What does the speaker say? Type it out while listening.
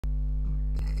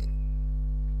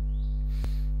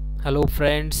Hello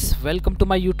friends, welcome to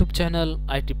my YouTube channel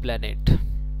IT Planet.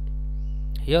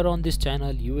 Here on this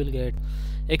channel you will get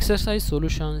exercise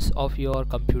solutions of your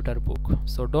computer book.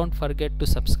 So don't forget to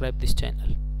subscribe this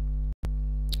channel.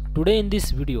 Today in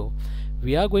this video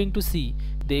we are going to see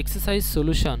the exercise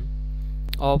solution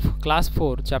of class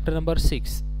 4 chapter number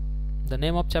 6. The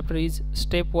name of chapter is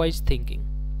stepwise thinking.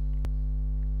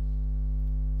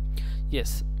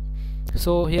 Yes.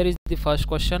 So here is the first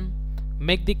question.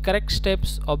 Make the correct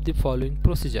steps of the following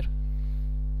procedure.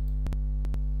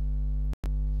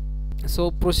 So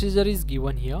procedure is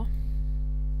given here.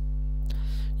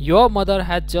 Your mother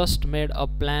had just made a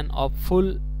plan of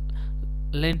full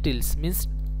lentils, means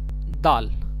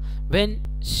dal, when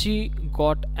she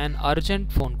got an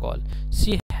urgent phone call.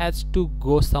 She has to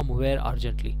go somewhere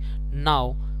urgently.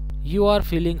 Now you are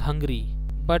feeling hungry,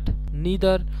 but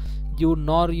neither you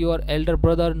nor your elder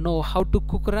brother know how to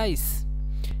cook rice.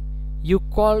 You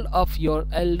called up your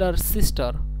elder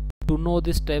sister to know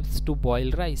the steps to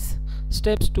boil rice.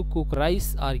 Steps to cook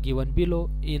rice are given below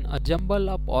in a jumble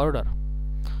up order.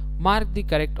 Mark the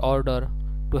correct order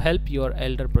to help your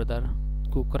elder brother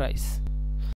cook rice.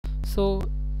 So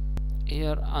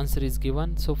here answer is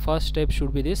given. So first step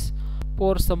should be this: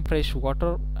 pour some fresh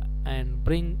water and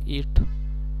bring it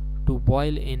to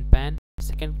boil in pan.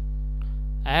 Second,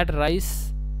 add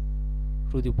rice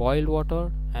to the boiled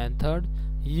water. And third,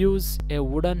 use a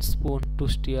wooden spoon to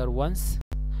stir once.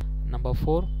 Number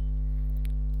 4,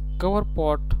 cover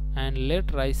pot and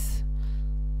let rice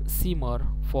simmer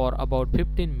for about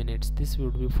 15 minutes. This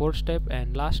would be fourth step.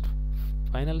 And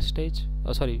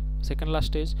second last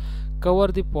stage, cover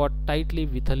the pot tightly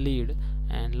with a lid,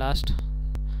 and last,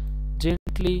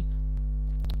 gently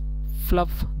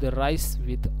fluff the rice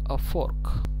with a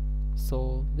fork.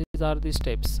 So these are the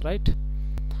steps, right?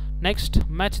 Next,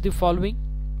 match the following.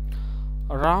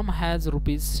 Ram has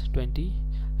rupees 20.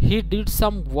 He did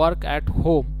some work at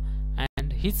home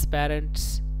and his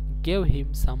parents gave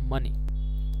him some money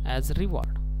as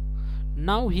reward.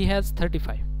 Now he has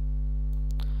 35.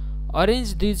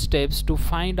 Arrange these steps to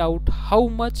find out how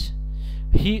much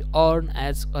he earned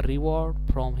as a reward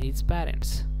from his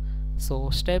parents. So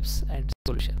steps and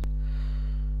solution.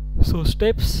 So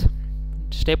steps.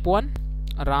 Step 1,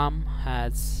 Ram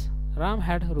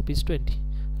had rupees 20.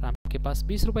 Ram के पास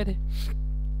 20 रुपए थे.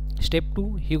 Step 2,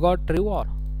 he got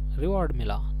reward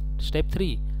मिला. Step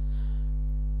 3,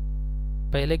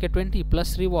 पहले के 20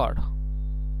 plus reward,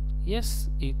 yes,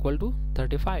 equal to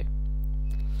 35.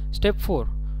 Step 4,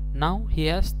 now he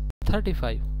has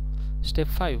 35. Step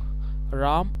 5,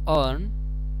 Ram earned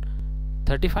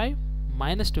 35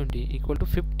 minus 20 equal to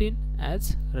 15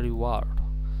 as reward.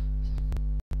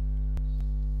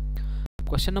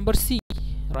 Question number C,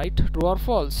 right? True or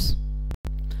false?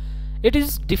 It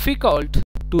is difficult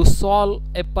to solve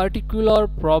a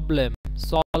problem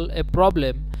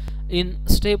in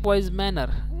stepwise manner.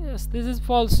 Yes, this is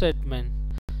false statement.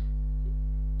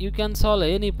 You can solve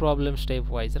any problem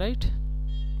stepwise, right?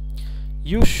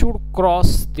 You should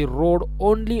cross the road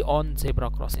only on zebra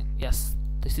crossing. Yes,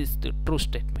 this is the true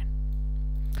statement.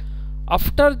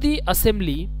 After the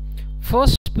assembly,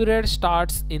 first period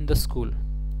starts in the school,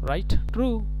 right?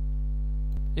 True.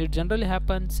 It generally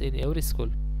happens in every school.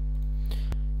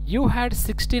 You had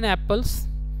 16 apples,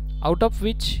 out of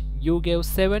which you gave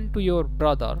 7 to your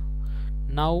brother.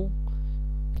 Now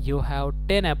you have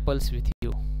 10 apples with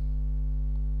you.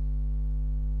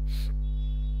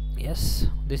 Yes,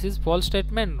 this is false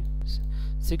statement.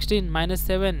 16 minus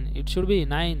 7, it should be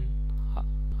 9.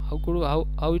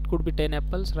 How it could be 10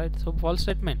 apples, right? So false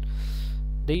statement.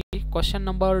 The question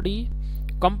number D,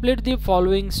 complete the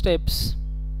following steps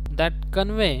that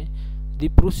convey the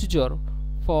procedure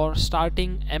for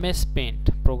starting MS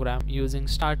Paint program using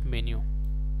start menu.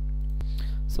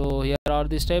 So here are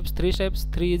the steps, 3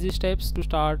 easy steps to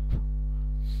start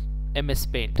MS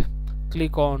Paint.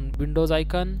 Click on Windows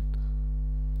icon,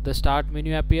 the start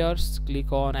menu appears.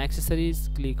 Click on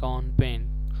accessories, click on Paint.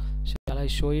 Shall I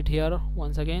show it here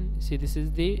once again? See, this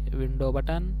is the window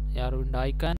button, your window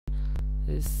icon.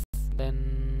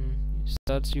 Then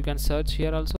search, you can search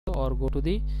here also, or go to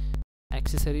the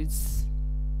accessories,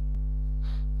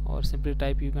 or simply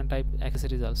type, you can type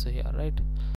accessories also here, right?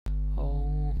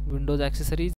 Windows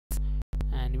accessories,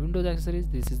 and Windows accessories,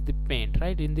 this is the Paint,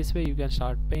 right? In this way you can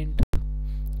start Paint.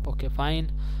 Okay, fine.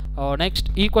 Next,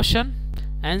 E question.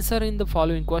 Answer in the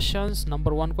following questions.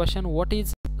 Number 1 question, what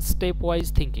is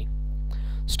stepwise thinking?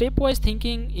 Stepwise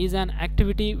thinking is an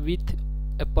activity with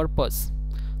a purpose.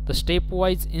 The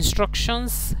stepwise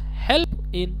instructions help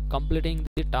in completing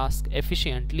the task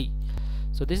efficiently.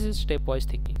 So this is stepwise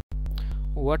thinking.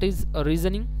 What is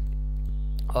reasoning?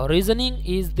 Reasoning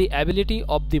is the ability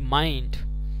of the mind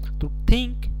to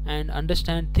think and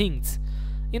understand things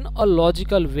in a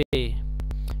logical way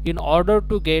in order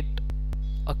to get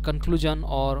a conclusion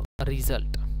or a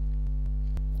result.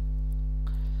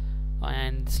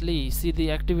 And see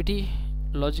the activity,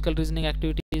 logical reasoning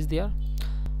activity is there.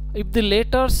 If the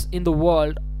letters in the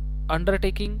word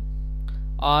undertaking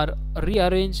are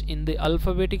rearranged in the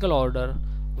alphabetical order,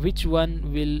 which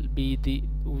one will be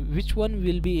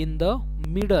in the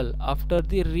middle after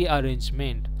the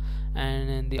rearrangement?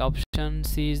 And the option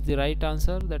C is the right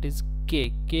answer, that is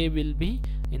K. K will be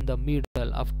in the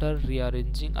middle after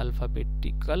rearranging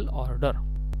alphabetical order.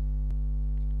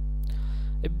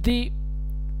 If the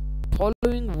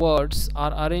following words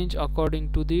are arranged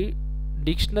according to the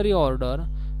dictionary order,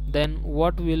 then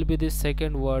what will be the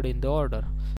second word in the order?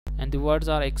 And the words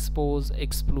are expose,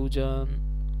 exclusion,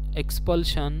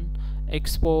 expulsion,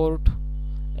 export,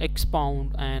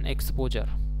 expound, and exposure.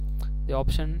 The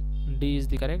option D is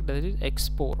the correct, that is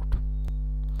export.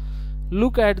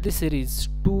 Look at the series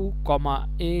 2,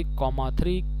 A,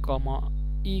 3,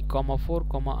 E, 4,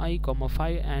 I,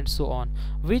 5, and so on.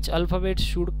 Which alphabet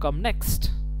should come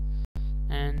next?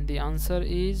 And the answer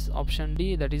is option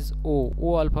D, that is O.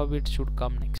 O alphabet should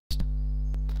come next.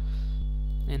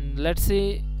 And let's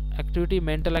say activity,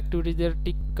 mental activity there,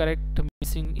 tick correct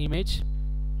missing image.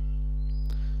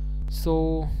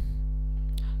 So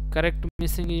correct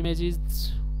missing image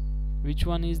is, which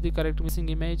one is the correct missing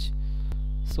image?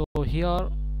 So here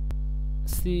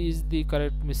C is the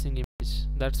correct missing image,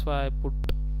 that's why I put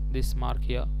this mark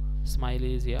here,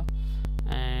 smiley is here,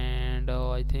 and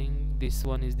I think this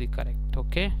one is the correct.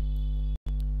 Okay,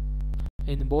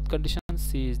 in both conditions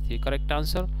C is the correct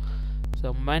answer.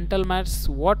 So mental maths,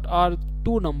 what are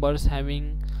two numbers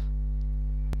having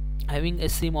a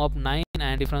sum of 9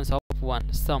 and difference of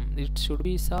 1? Sum, it should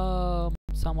be sum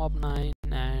of 9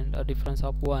 and a difference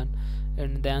of 1,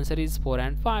 and the answer is 4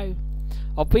 and 5.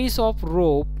 A piece of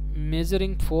rope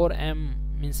measuring 4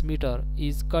 means meter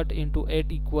is cut into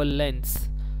 8 equal lengths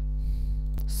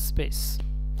space.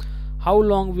 How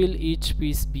long will each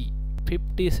piece be?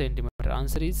 50 centimeter.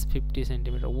 Answer is 50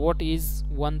 centimeter. What is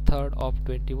 1/3 of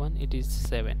 21? It is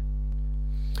 7.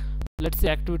 Let's see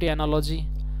activity analogy.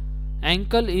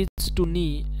 Ankle is to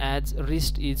knee as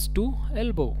wrist is to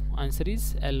elbow. Answer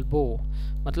is elbow.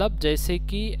 मतलब जैसे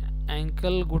कि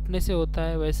ankle घुटने से होता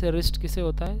है वैसे wrist किसे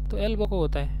होता है? तो एल्बो को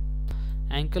होता है।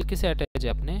 एंकल किसे अटैच है?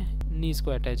 अपने नीज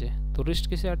को अटैच है, तो रिस्ट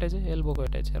किसे अटैच है? एल्बो को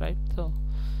अटैच है, right? So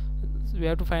we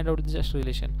have to find out the just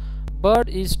relation. Bird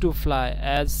is to fly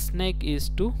as snake is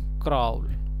to crawl.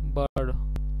 Bird,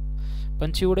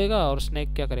 पंछी उड़ेगा और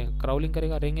स्नेक क्या करेगा? क्राउलिंग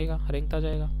करेगा, रेंगेगा, रेंगता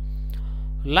जाएगा.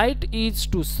 Light is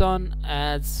to sun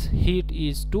as heat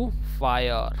is to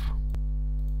fire.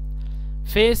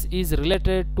 Face is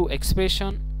related to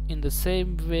expression in the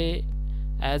same way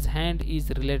as hand is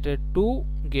related to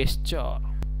gesture.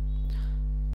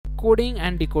 Coding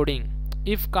and decoding.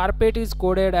 If carpet is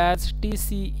coded as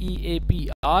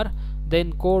TCEAPR,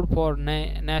 then code for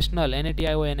national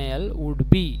NATIONAL would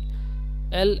be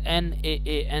LNAANTOI.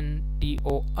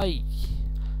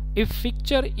 If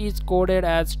picture is coded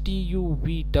as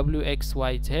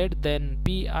TUVWXYZ, then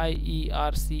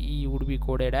PIERCE would be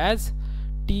coded as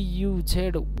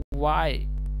TUZYVZ.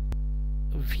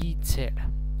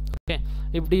 Okay,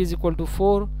 if D is equal to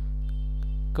 4,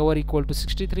 cover equal to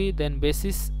 63, then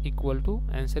basis equal to,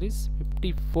 answer is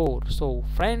 54. So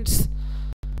friends,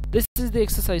 this is the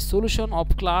exercise solution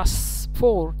of class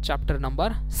 4 chapter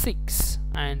number 6,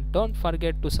 and don't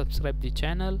forget to subscribe the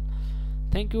channel.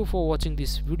 Thank you for watching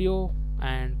this video,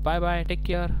 and bye bye, take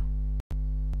care.